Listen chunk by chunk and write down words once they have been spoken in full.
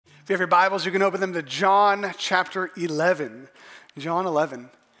you have your Bibles, you can open them to John chapter 11. John 11.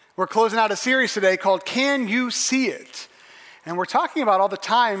 We're closing out a series today called Can You See It? And we're talking about all the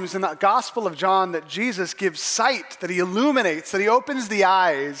times in the Gospel of John that Jesus gives sight, that he illuminates, that he opens the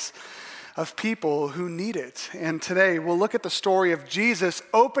eyes of people who need it. And today we'll look at the story of Jesus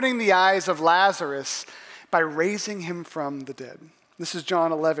opening the eyes of Lazarus by raising him from the dead. This is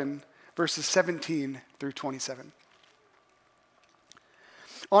John 11, verses 17 through 27.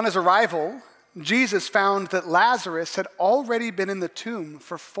 On his arrival, Jesus found that Lazarus had already been in the tomb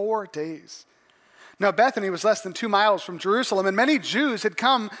for 4 days. Now Bethany was less than 2 miles from Jerusalem, and many Jews had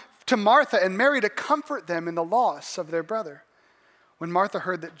come to Martha and Mary to comfort them in the loss of their brother. When Martha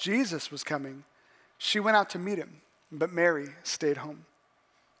heard that Jesus was coming, she went out to meet him, but Mary stayed home.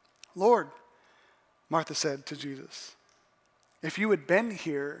 "Lord," Martha said to Jesus, "if you had been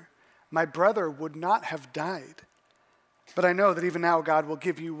here, my brother would not have died. But I know that even now God will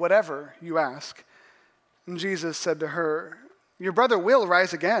give you whatever you ask." And Jesus said to her, "Your brother will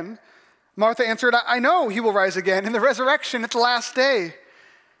rise again." Martha answered, I know he will rise again in the resurrection at the last day."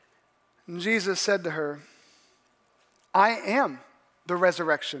 And Jesus said to her, "I am the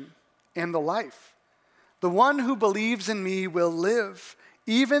resurrection and the life. The one who believes in me will live,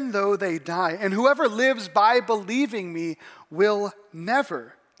 even though they die. And whoever lives by believing me will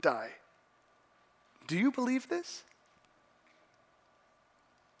never die. Do you believe this?"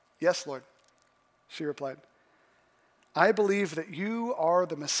 "Yes, Lord," she replied. "I believe that you are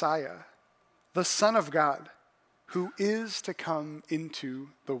the Messiah, the Son of God, who is to come into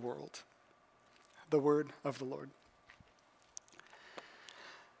the world." The word of the Lord.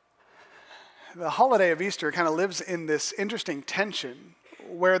 The holiday of Easter kind of lives in this interesting tension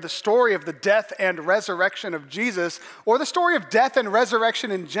where the story of the death and resurrection of Jesus, or the story of death and resurrection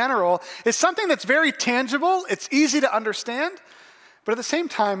in general, is something that's very tangible, it's easy to understand, but at the same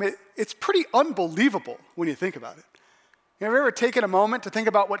time, it's pretty unbelievable when you think about it. Have you ever taken a moment to think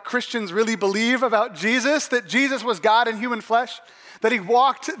about what Christians really believe about Jesus? That Jesus was God in human flesh? That he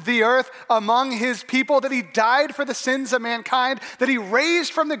walked the earth among his people? That he died for the sins of mankind? That he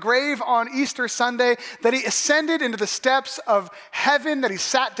raised from the grave on Easter Sunday? That he ascended into the steps of heaven? That he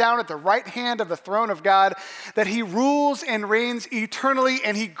sat down at the right hand of the throne of God? That he rules and reigns eternally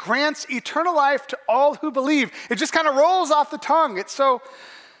and he grants eternal life to all who believe? It just kind of rolls off the tongue. It's a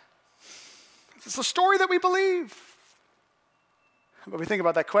story that we believe. But we think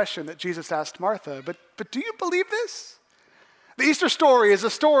about that question that Jesus asked Martha, but do you believe this? The Easter story is a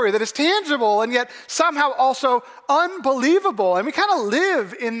story that is tangible and yet somehow also unbelievable. And we kind of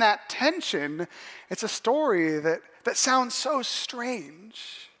live in that tension. It's a story that sounds so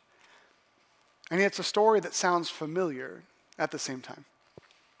strange. And yet it's a story that sounds familiar at the same time.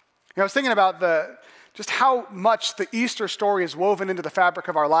 I was thinking about just how much the Easter story is woven into the fabric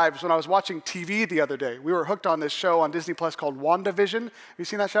of our lives when I was watching TV the other day. We were hooked on this show on Disney Plus called WandaVision. Have you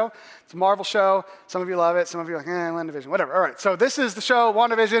seen that show? It's a Marvel show. Some of you love it. Some of you are like, WandaVision, whatever. All right, so this is the show,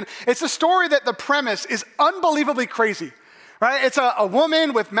 WandaVision. It's a story that the premise is unbelievably crazy. Right? It's a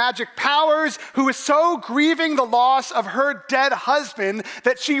woman with magic powers who is so grieving the loss of her dead husband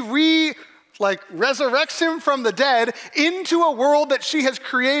that she resurrects him from the dead into a world that she has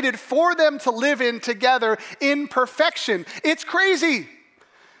created for them to live in together in perfection. It's crazy.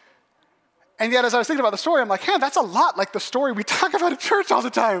 And yet, as I was thinking about the story, I'm like, that's a lot like the story we talk about at church all the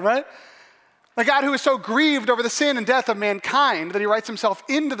time, right? A God who is so grieved over the sin and death of mankind that he writes himself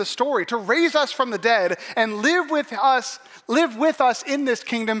into the story to raise us from the dead and live with us in this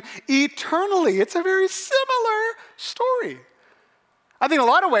kingdom eternally. It's a very similar story. I think in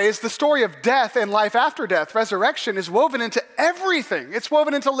a lot of ways, the story of death and life after death, resurrection, is woven into everything. It's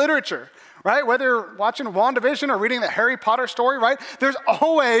woven into literature, right? Whether you're watching WandaVision or reading the Harry Potter story, right? There's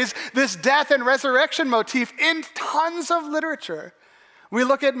always this death and resurrection motif in tons of literature. We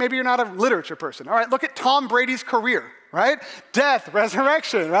look at, maybe you're not a literature person, all right? Look at Tom Brady's career, right? Death,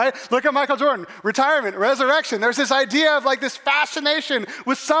 resurrection, right? Look at Michael Jordan, retirement, resurrection. There's this idea of this fascination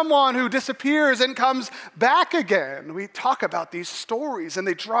with someone who disappears and comes back again. We talk about these stories and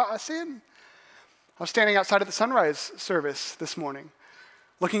they draw us in. I was standing outside at the sunrise service this morning,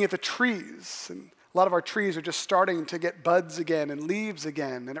 looking at the trees, and a lot of our trees are just starting to get buds again and leaves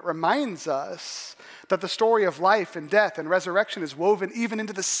again. And it reminds us that the story of life and death and resurrection is woven even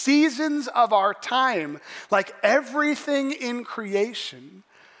into the seasons of our time. Like everything in creation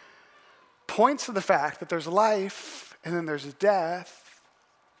points to the fact that there's life and then there's death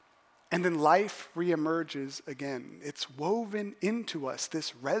and then life reemerges again. It's woven into us,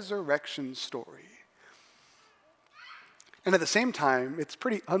 this resurrection story. And at the same time, it's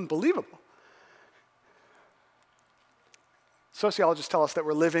pretty unbelievable. Sociologists tell us that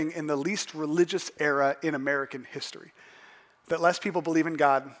we're living in the least religious era in American history, that less people believe in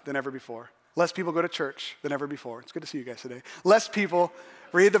God than ever before. Less people go to church than ever before. It's good to see you guys today. Less people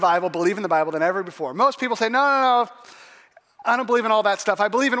read the Bible, believe in the Bible than ever before. Most people say, no, I don't believe in all that stuff. I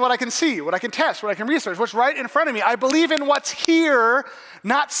believe in what I can see, what I can test, what I can research, what's right in front of me. I believe in what's here,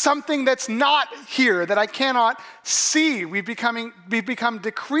 not something that's not here, that I cannot see. We've become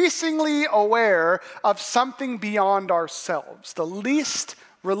decreasingly aware of something beyond ourselves, the least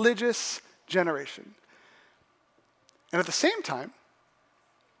religious generation. And at the same time,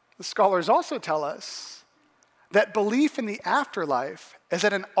 the scholars also tell us that belief in the afterlife is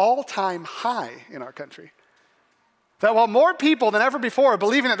at an all-time high in our country. That while more people than ever before are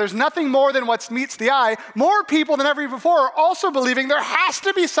believing that there's nothing more than what meets the eye, more people than ever before are also believing there has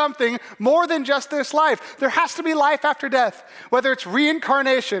to be something more than just this life. There has to be life after death, whether it's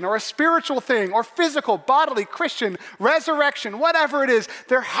reincarnation or a spiritual thing or physical, bodily, Christian, resurrection, whatever it is,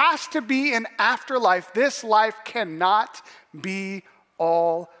 there has to be an afterlife. This life cannot be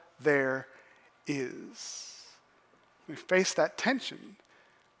all there is. We face that tension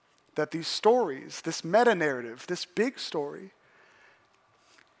that these stories, this meta-narrative, this big story,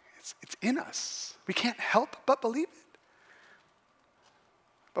 it's in us. We can't help but believe it.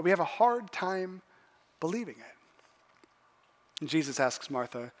 But we have a hard time believing it. And Jesus asks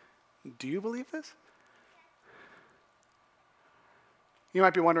Martha, do you believe this? You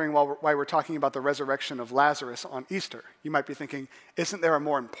might be wondering why we're talking about the resurrection of Lazarus on Easter. You might be thinking, isn't there a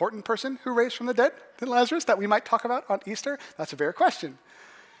more important person who raised from the dead than Lazarus that we might talk about on Easter? That's a fair question.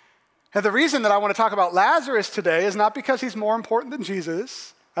 And the reason that I want to talk about Lazarus today is not because he's more important than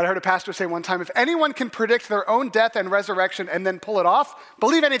Jesus. I heard a pastor say one time, if anyone can predict their own death and resurrection and then pull it off,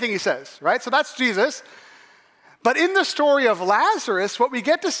 believe anything he says, right? So that's Jesus. But in the story of Lazarus, what we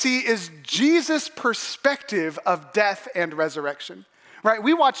get to see is Jesus' perspective of death and resurrection. Right,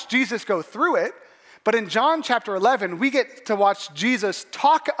 we watch Jesus go through it, but in John chapter 11, we get to watch Jesus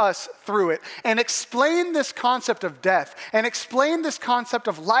talk us through it and explain this concept of death and explain this concept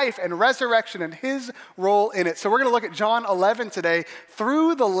of life and resurrection and his role in it. So we're going to look at John 11 today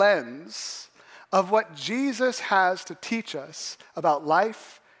through the lens of what Jesus has to teach us about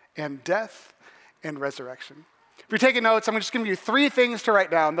life and death and resurrection. If you're taking notes, I'm just giving you 3 things to write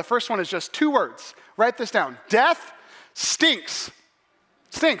down. The first one is just 2 words. Write this down. Death stinks.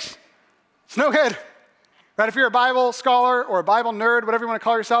 Stinks. It's no good. Right? If you're a Bible scholar or a Bible nerd, whatever you want to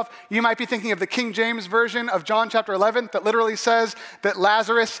call yourself, you might be thinking of the King James version of John chapter 11 that literally says that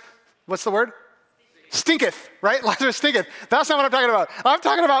Lazarus, what's the word? Stinketh, right? Lazarus stinketh. That's not what I'm talking about. I'm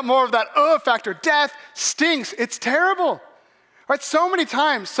talking about more of that factor. Death stinks. It's terrible. Right? So many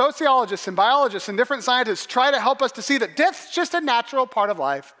times, sociologists and biologists and different scientists try to help us to see that death's just a natural part of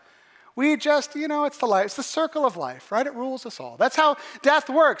life. We just, it's the life, it's the circle of life, right? It rules us all. That's how death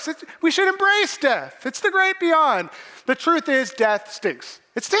works. We should embrace death. It's the great beyond. The truth is, death stinks.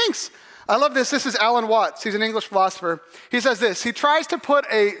 It stinks. I love this. This is Alan Watts. He's an English philosopher. He says this. He tries to put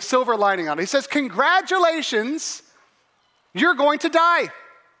a silver lining on it. He says, congratulations, you're going to die.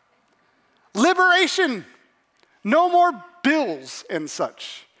 Liberation. No more bills and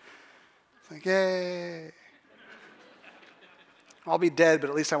such. It's like, yay. I'll be dead, but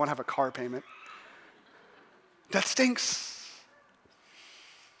at least I won't have a car payment. That stinks.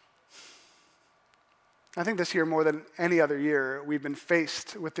 I think this year, more than any other year, we've been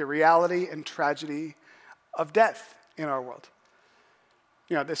faced with the reality and tragedy of death in our world.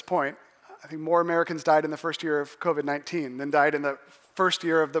 At this point, I think more Americans died in the first year of COVID-19 than died in the first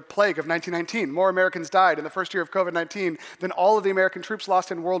year of the plague of 1919. More Americans died in the first year of COVID-19 than all of the American troops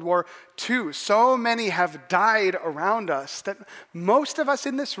lost in World War II. So many have died around us that most of us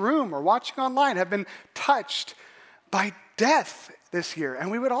in this room or watching online have been touched by death this year. And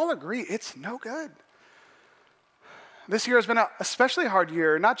we would all agree it's no good. This year has been an especially hard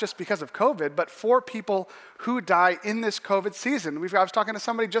year, not just because of COVID, but for people who die in this COVID season. I was talking to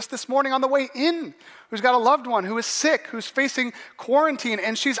somebody just this morning on the way in who's got a loved one who is sick, who's facing quarantine,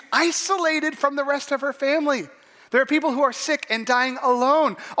 and she's isolated from the rest of her family. There are people who are sick and dying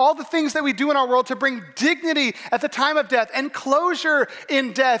alone. All the things that we do in our world to bring dignity at the time of death and closure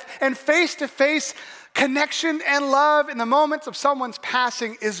in death and face-to-face connection and love in the moments of someone's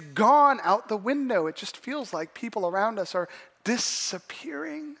passing is gone out the window. It just feels like people around us are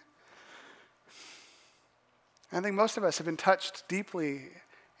disappearing. I think most of us have been touched deeply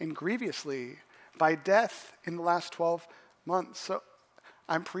and grievously by death in the last 12 months. So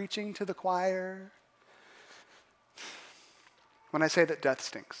I'm preaching to the choir when I say that death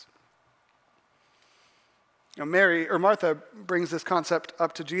stinks. Martha brings this concept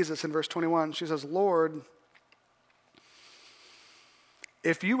up to Jesus in verse 21. She says, Lord,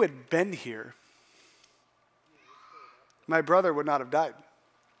 if you had been here, my brother would not have died.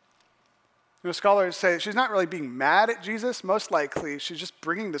 Scholars say she's not really being mad at Jesus. Most likely, she's just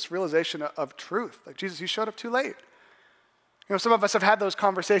bringing this realization of truth. Like, Jesus, you showed up too late. Some of us have had those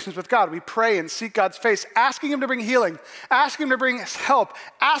conversations with God. We pray and seek God's face, asking him to bring healing, asking him to bring help,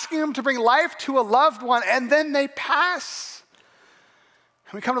 asking him to bring life to a loved one, and then they pass.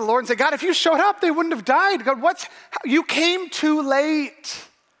 And we come to the Lord and say, God, if you showed up, they wouldn't have died. God, you came too late.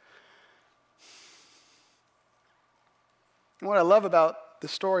 And what I love about the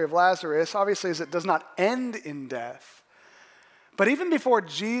story of Lazarus, obviously, is it does not end in death. But even before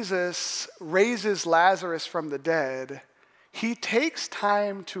Jesus raises Lazarus from the dead, he takes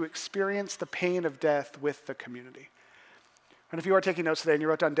time to experience the pain of death with the community. And if you are taking notes today and you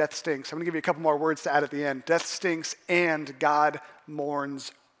wrote down death stinks, I'm going to give you a couple more words to add at the end. Death stinks and God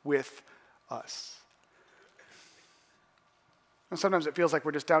mourns with us. And sometimes it feels like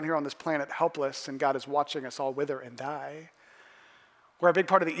we're just down here on this planet helpless and God is watching us all wither and die. Where a big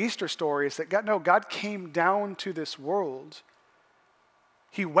part of the Easter story is that God came down to this world.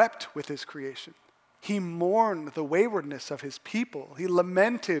 He wept with his creation. He mourned the waywardness of his people. He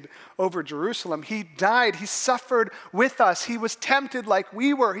lamented over Jerusalem. He died. He suffered with us. He was tempted like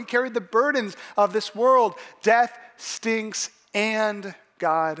we were. He carried the burdens of this world. Death stinks and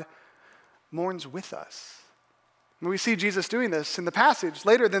God mourns with us. And we see Jesus doing this in the passage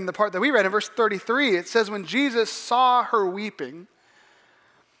later than the part that we read in verse 33. It says, when Jesus saw her weeping,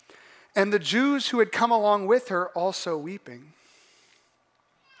 and the Jews who had come along with her also weeping,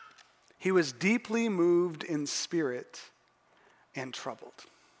 he was deeply moved in spirit and troubled.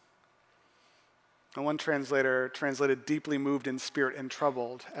 And one translator translated deeply moved in spirit and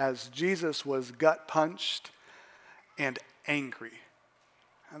troubled as Jesus was gut punched and angry.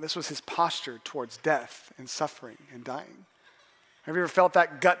 And this was his posture towards death and suffering and dying. Have you ever felt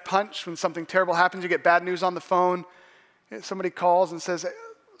that gut punch when something terrible happens? You get bad news on the phone. Somebody calls and says,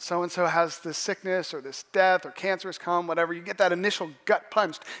 so-and-so has this sickness or this death or cancer has come, whatever. You get that initial gut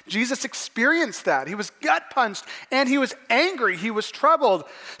punch. Jesus experienced that. He was gut punched and he was angry. He was troubled.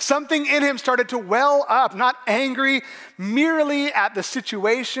 Something in him started to well up, not angry merely at the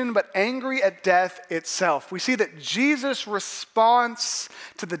situation, but angry at death itself. We see that Jesus' response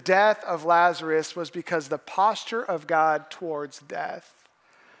to the death of Lazarus was because the posture of God towards death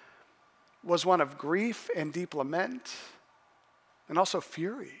was one of grief and deep lament, and also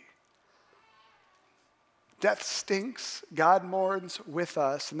fury. Death stinks, God mourns with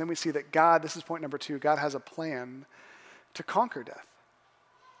us, and then we see that God, this is point number 2, God has a plan to conquer death.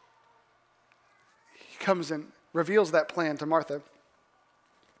 He comes and reveals that plan to Martha.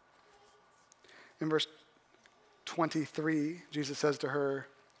 In verse 23, Jesus says to her,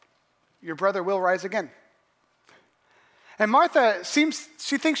 your brother will rise again. And Martha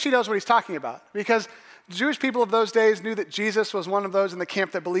she thinks she knows what he's talking about, because the Jewish people of those days knew that Jesus was one of those in the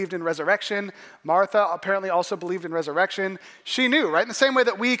camp that believed in resurrection. Martha apparently also believed in resurrection. She knew, right? In the same way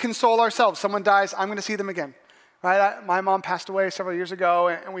that we console ourselves. Someone dies, I'm going to see them again. Right? My mom passed away several years ago,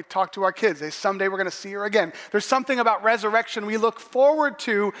 and we talked to our kids. Someday we're going to see her again. There's something about resurrection we look forward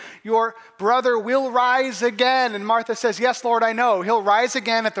to. Your brother will rise again. And Martha says, yes, Lord, I know. He'll rise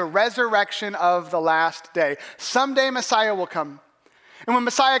again at the resurrection of the last day. Someday Messiah will come. And when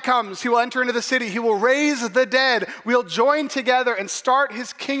Messiah comes, he will enter into the city. He will raise the dead. We'll join together and start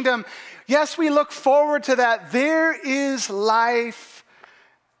his kingdom. Yes, we look forward to that. There is life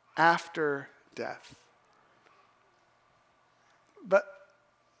after death.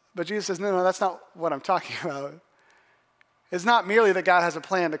 But Jesus says, no, that's not what I'm talking about. It's not merely that God has a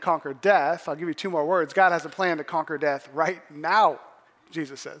plan to conquer death. I'll give you 2 more words. God has a plan to conquer death right now,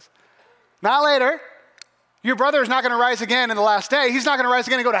 Jesus says. Not later. Your brother is not going to rise again in the last day. He's not going to rise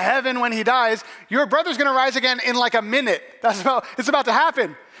again and go to heaven when he dies. Your brother's going to rise again in like a minute. It's about to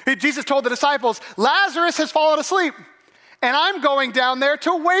happen. Jesus told the disciples, Lazarus has fallen asleep, and I'm going down there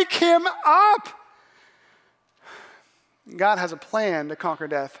to wake him up. God has a plan to conquer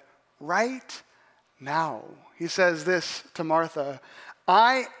death right now. He says this to Martha,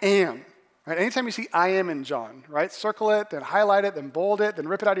 I am. Right? Anytime you see I am in John, right? Circle it, then highlight it, then bold it, then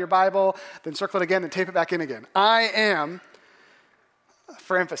rip it out of your Bible, then circle it again, then tape it back in again. I am,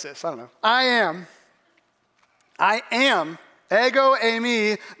 for emphasis, I don't know. I am, ego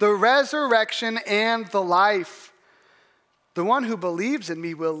eimi, the resurrection and the life. The one who believes in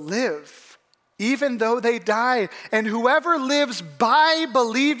me will live, even though they die. And whoever lives by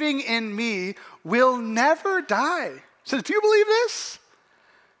believing in me will never die. So do you believe this?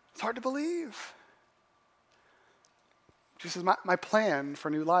 It's hard to believe. Jesus says, my plan for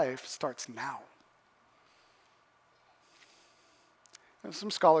new life starts now.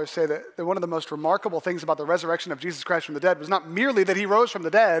 Some scholars say that one of the most remarkable things about the resurrection of Jesus Christ from the dead was not merely that he rose from the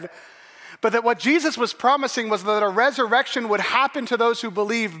dead, but that what Jesus was promising was that a resurrection would happen to those who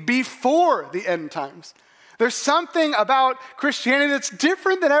believe before the end times. There's something about Christianity that's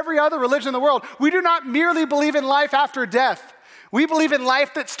different than every other religion in the world. We do not merely believe in life after death. We believe in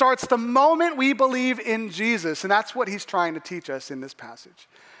life that starts the moment we believe in Jesus, and that's what he's trying to teach us in this passage.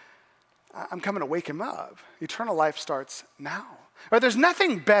 I'm coming to wake him up. Eternal life starts now. Right? There's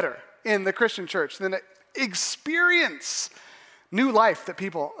nothing better in the Christian church than to experience new life that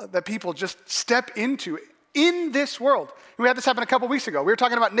people just step into in this world. We had this happen a couple weeks ago. We were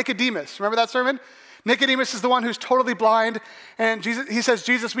talking about Nicodemus. Remember that sermon? Nicodemus is the one who's totally blind, and he says,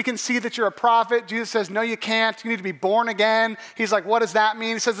 Jesus, we can see that you're a prophet. Jesus says, no, you can't. You need to be born again. He's like, what does that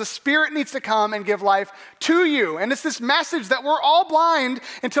mean? He says, the Spirit needs to come and give life to you. And it's this message that we're all blind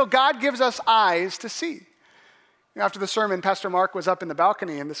until God gives us eyes to see. After the sermon, Pastor Mark was up in the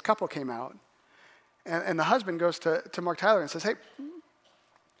balcony, and this couple came out. And the husband goes to Mark Tyler and says, hey,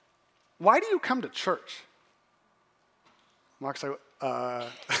 why do you come to church? Mark's like,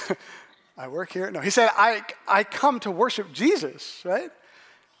 I work here. No, he said, I come to worship Jesus, right?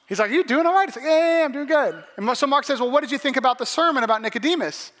 He's like, you doing all right? He's like, yeah, I'm doing good. And so Mark says, well, what did you think about the sermon about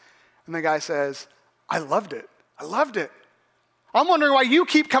Nicodemus? And the guy says, I loved it. I loved it. I'm wondering why you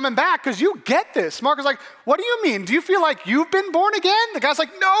keep coming back, because you get this. Mark is like, what do you mean? Do you feel like you've been born again? The guy's like,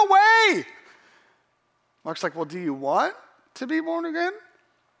 no way. Mark's like, well, do you want to be born again?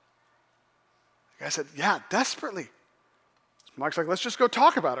 The guy said, yeah, desperately. Mark's like, let's just go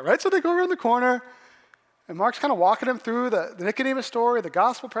talk about it, right? So they go around the corner, and Mark's kind of walking him through the Nicodemus story, the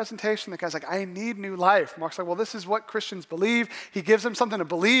gospel presentation. The guy's like, I need new life. Mark's like, well, this is what Christians believe. He gives them something to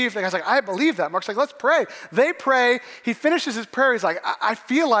believe. The guy's like, I believe that. Mark's like, let's pray. They pray. He finishes his prayer. He's like, I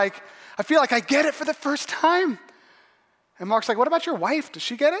feel like I get it for the first time. And Mark's like, what about your wife? Does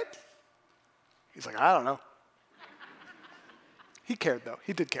she get it? He's like, I don't know. He cared, though.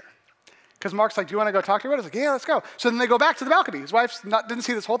 He did care. Because Mark's like, do you want to go talk to her? He's like, yeah, let's go. So then they go back to the balcony. His wife didn't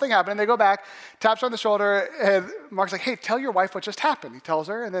see this whole thing happen. And they go back, taps her on the shoulder, and Mark's like, hey, tell your wife what just happened. He tells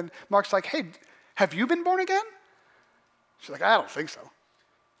her, and then Mark's like, hey, have you been born again? She's like, I don't think so.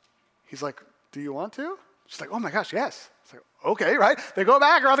 He's like, do you want to? She's like, oh my gosh, yes. It's like, okay, right? They go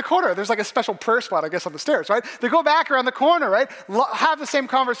back around the corner. There's like a special prayer spot, I guess, on the stairs, right? They go back around the corner, right? Have the same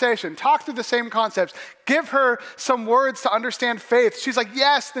conversation, talk through the same concepts, give her some words to understand faith. She's like,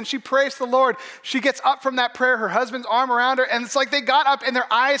 yes. Then she prays to the Lord. She gets up from that prayer, her husband's arm around her, and it's like they got up and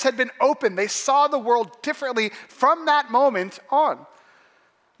their eyes had been opened. They saw the world differently from that moment on.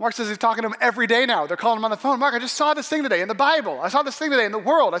 Mark says he's talking to them every day now. They're calling him on the phone. Mark, I just saw this thing today in the Bible. I saw this thing today in the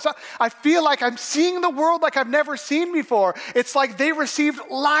world. I feel like I'm seeing the world like I've never seen before. It's like they received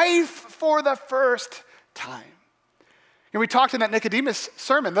life for the first time. And we talked in that Nicodemus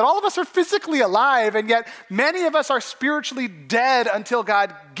sermon that all of us are physically alive, and yet many of us are spiritually dead until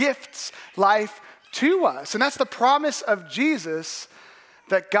God gifts life to us. And that's the promise of Jesus,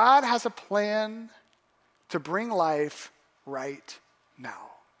 that God has a plan to bring life right now.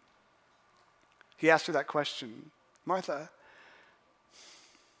 He asked her that question, Martha,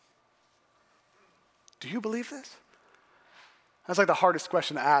 do you believe this? That's like the hardest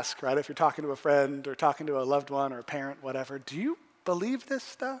question to ask, right? If you're talking to a friend or talking to a loved one or a parent, whatever. Do you believe this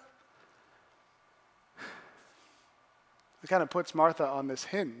stuff? It kind of puts Martha on this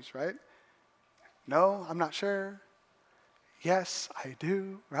hinge, right? No, I'm not sure. Yes, I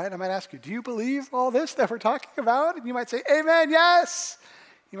do, right? I might ask you, do you believe all this that we're talking about? And you might say, amen, yes.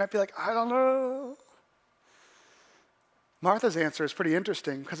 You might be like, I don't know. Martha's answer is pretty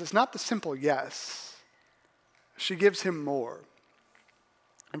interesting because it's not the simple yes. She gives him more.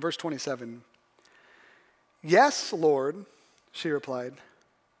 In verse 27, yes, Lord, she replied,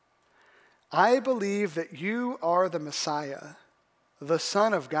 I believe that you are the Messiah, the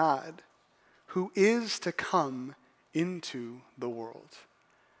Son of God, who is to come into the world.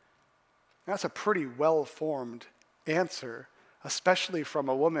 That's a pretty well-formed answer, especially from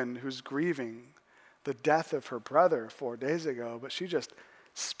a woman who's grieving the death of her brother 4 days ago, but she just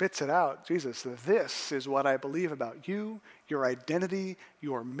spits it out. Jesus, this is what I believe about you, your identity,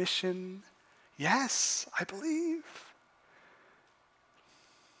 your mission. Yes, I believe.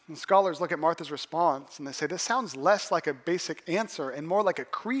 And scholars look at Martha's response and they say, this sounds less like a basic answer and more like a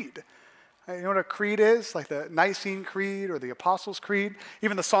creed. You know what a creed is? Like the Nicene Creed or the Apostles' Creed.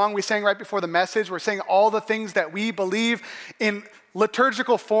 Even the song we sang right before the message, we're saying all the things that we believe in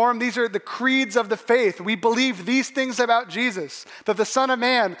liturgical form. These are the creeds of the faith. We believe these things about Jesus, that the Son of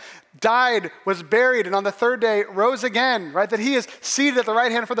Man died, was buried, and on the third day rose again, right? That he is seated at the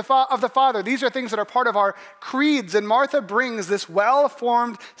right hand of the Father. These are things that are part of our creeds. And Martha brings this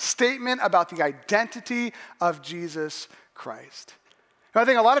well-formed statement about the identity of Jesus Christ. I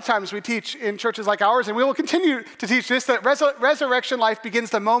think a lot of times we teach in churches like ours, and we will continue to teach this, that resurrection life begins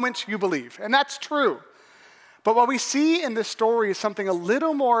the moment you believe. And that's true. But what we see in this story is something a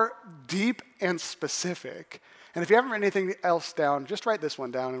little more deep and specific. And if you haven't written anything else down, just write this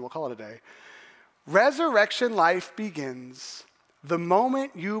one down and we'll call it a day. Resurrection life begins the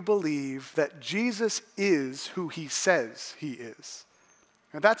moment you believe that Jesus is who he says he is.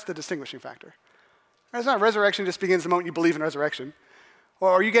 Now that's the distinguishing factor. It's not resurrection just begins the moment you believe in resurrection.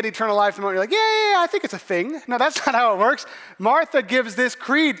 Or you get eternal life the moment you're like, yeah, I think it's a thing. No, that's not how it works. Martha gives this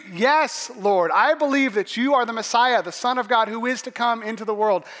creed. Yes, Lord, I believe that you are the Messiah, the Son of God who is to come into the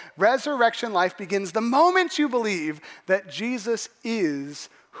world. Resurrection life begins the moment you believe that Jesus is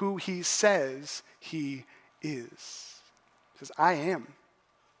who he says he is. He says, I am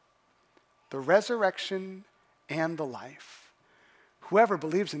the resurrection and the life. Whoever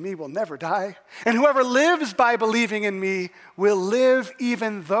believes in me will never die, and whoever lives by believing in me will live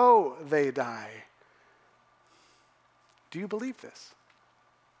even though they die. Do you believe this?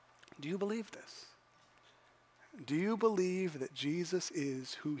 Do you believe this? Do you believe that Jesus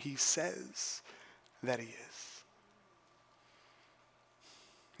is who he says that he is?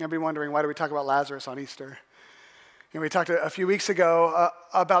 You'll be wondering, why do we talk about Lazarus on Easter? We talked a few weeks ago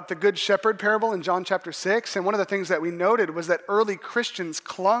about the Good Shepherd parable in John chapter 6, and one of the things that we noted was that early Christians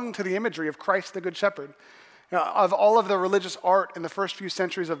clung to the imagery of Christ the Good Shepherd. Of all of the religious art in the first few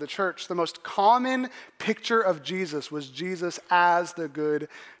centuries of the church, the most common picture of Jesus was Jesus as the Good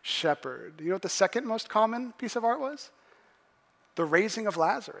Shepherd. You know what the second most common piece of art was? The raising of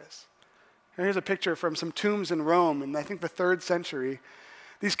Lazarus. And here's a picture from some tombs in Rome in, I think, the 3rd century.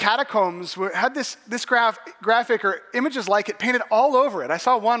 These catacombs had this graphic or images like it painted all over it. I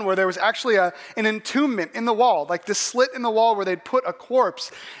saw one where there was actually an entombment in the wall, like this slit in the wall where they'd put a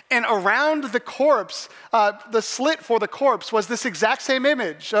corpse. And around the corpse, the slit for the corpse was this exact same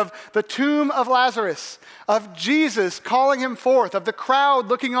image of the tomb of Lazarus, of Jesus calling him forth, of the crowd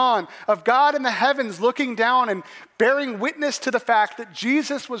looking on, of God in the heavens looking down and bearing witness to the fact that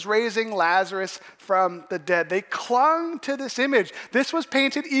Jesus was raising Lazarus from the dead. They clung to this image. This was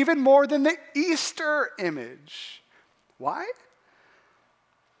painted even more than the Easter image. Why?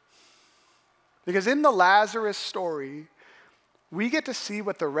 Because in the Lazarus story, we get to see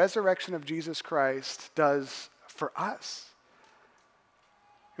what the resurrection of Jesus Christ does for us.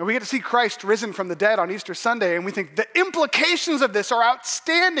 And we get to see Christ risen from the dead on Easter Sunday, and we think the implications of this are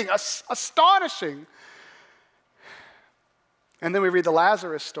outstanding, astonishing. And then we read the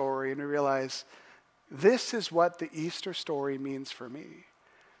Lazarus story and we realize this is what the Easter story means for me.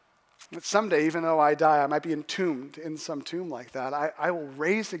 That someday, even though I die, I might be entombed in some tomb like that. I will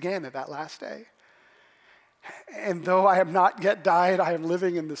raise again at that last day. And though I have not yet died, I am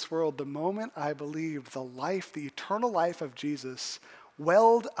living in this world. The moment I believed, the life, the eternal life of Jesus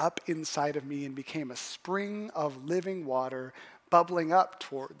welled up inside of me and became a spring of living water bubbling up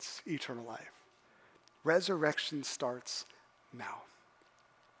towards eternal life. Resurrection starts now.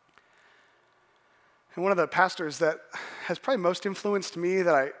 And one of the pastors that has probably most influenced me,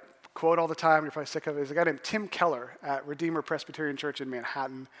 that I quote all the time, you're probably sick of it, is a guy named Tim Keller at Redeemer Presbyterian Church in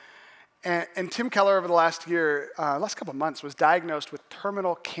Manhattan. And Tim Keller, over the last couple of months, was diagnosed with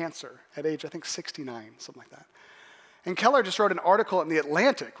terminal cancer at age, I think, 69, something like that. And Keller just wrote an article in The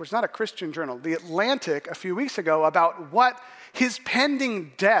Atlantic, which is not a Christian journal, The Atlantic, a few weeks ago, about what his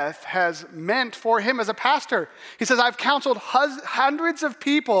pending death has meant for him as a pastor. He says, I've counseled hundreds of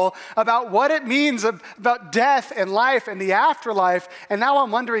people about what it means about death and life and the afterlife, and now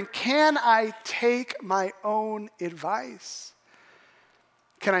I'm wondering, can I take my own advice?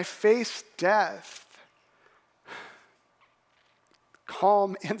 Can I face death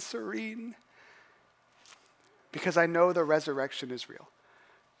calm and serene? Because I know the resurrection is real.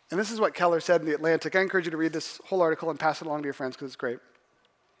 And this is what Keller said in The Atlantic. I encourage you to read this whole article and pass it along to your friends because it's great.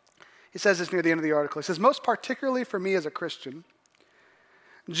 He says this near the end of the article. He says, most particularly for me as a Christian,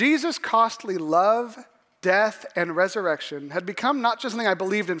 Jesus' costly love, death, and resurrection had become not just something I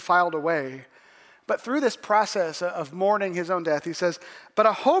believed and filed away, but through this process of mourning his own death, he says, but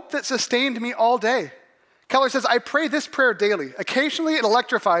a hope that sustained me all day, Keller says, I pray this prayer daily. Occasionally it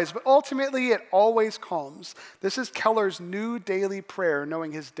electrifies, but ultimately it always calms. This is Keller's new daily prayer,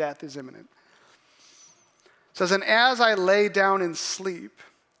 knowing his death is imminent. It says, and as I lay down in sleep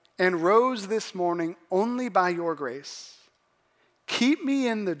and rose this morning only by your grace, keep me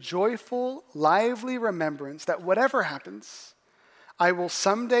in the joyful, lively remembrance that whatever happens, I will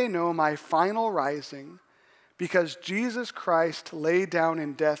someday know my final rising because Jesus Christ laid down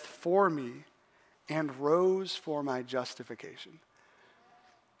in death for me and rose for my justification.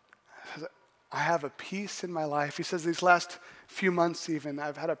 I have a peace in my life. He says these last few months even,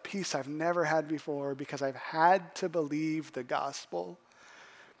 I've had a peace I've never had before because I've had to believe the gospel,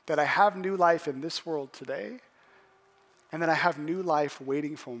 that I have new life in this world today, and that I have new life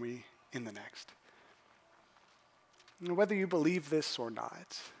waiting for me in the next. And whether you believe this or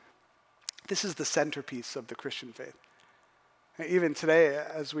not, this is the centerpiece of the Christian faith. Even today,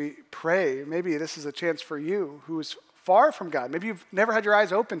 as we pray, maybe this is a chance for you who is far from God. Maybe you've never had your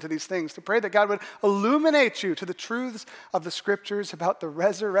eyes open to these things, to pray that God would illuminate you to the truths of the scriptures about the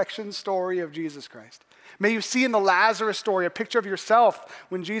resurrection story of Jesus Christ. May you see in the Lazarus story a picture of yourself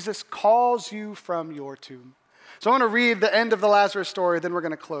when Jesus calls you from your tomb. So I want to read the end of the Lazarus story, then we're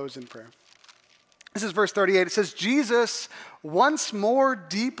going to close in prayer. This is verse 38. It says, Jesus, once more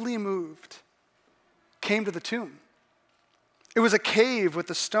deeply moved, came to the tomb. It was a cave with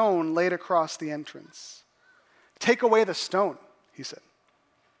a stone laid across the entrance. Take away the stone, he said.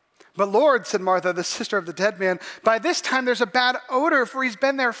 But Lord, said Martha, the sister of the dead man, by this time there's a bad odor, for he's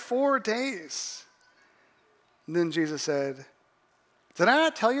been there 4 days. And then Jesus said, did I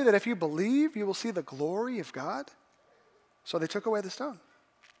not tell you that if you believe, you will see the glory of God? So they took away the stone.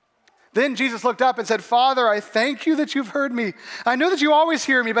 Then Jesus looked up and said, Father, I thank you that you've heard me. I know that you always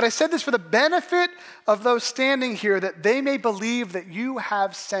hear me, but I said this for the benefit of those standing here, that they may believe that you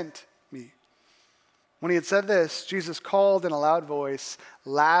have sent me. When he had said this, Jesus called in a loud voice,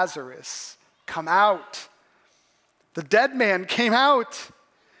 Lazarus, come out. The dead man came out,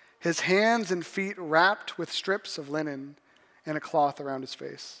 his hands and feet wrapped with strips of linen and a cloth around his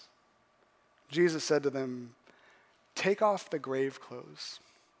face. Jesus said to them, take off the grave clothes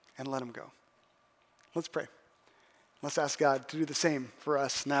and let him go. Let's pray. Let's ask God to do the same for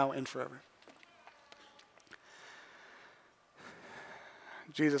us now and forever.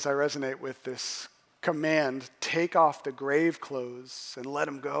 Jesus, I resonate with this command, take off the grave clothes and let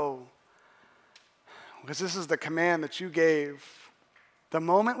him go. Because this is the command that you gave the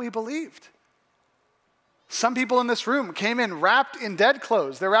moment we believed. Some people in this room came in wrapped in dead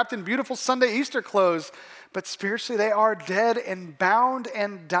clothes. They're wrapped in beautiful Sunday Easter clothes, but spiritually they are dead and bound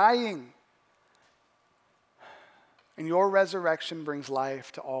and dying. And your resurrection brings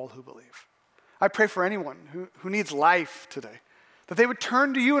life to all who believe. I pray for anyone who needs life today, that they would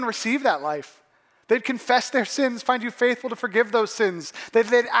turn to you and receive that life. They'd confess their sins, find you faithful to forgive those sins.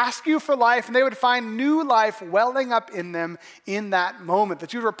 They'd ask you for life, and they would find new life welling up in them in that moment.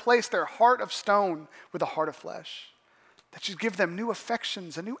 That you'd replace their heart of stone with a heart of flesh. That you'd give them new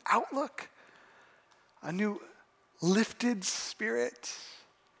affections, a new outlook, a new lifted spirit,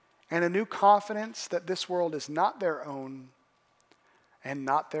 and a new confidence that this world is not their own and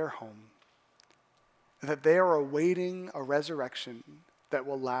not their home. That they are awaiting a resurrection that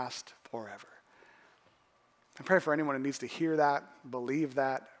will last forever. I pray for anyone who needs to hear that, believe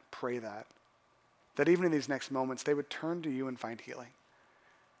that, pray that even in these next moments, they would turn to you and find healing.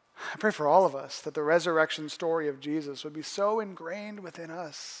 I pray for all of us that the resurrection story of Jesus would be so ingrained within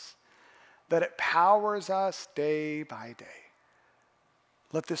us that it powers us day by day.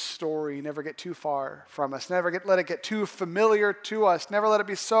 Let this story never get too far from us. Let it get too familiar to us. Never let it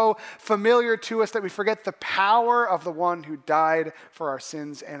be so familiar to us that we forget the power of the one who died for our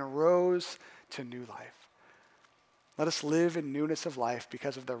sins and rose to new life. Let us live in newness of life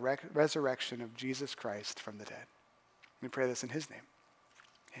because of the resurrection of Jesus Christ from the dead. We pray this in his name.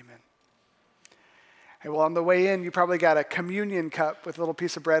 Amen. Hey, well, on the way in, you probably got a communion cup with a little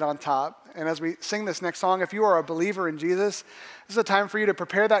piece of bread on top. And as we sing this next song, if you are a believer in Jesus, this is a time for you to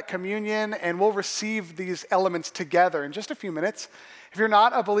prepare that communion, and we'll receive these elements together in just a few minutes. If you're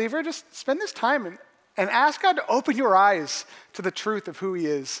not a believer, just spend this time and ask God to open your eyes to the truth of who he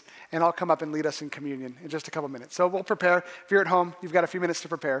is, and I'll come up and lead us in communion in just a couple minutes. So we'll prepare. If you're at home, you've got a few minutes to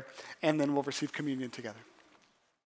prepare, and then we'll receive communion together.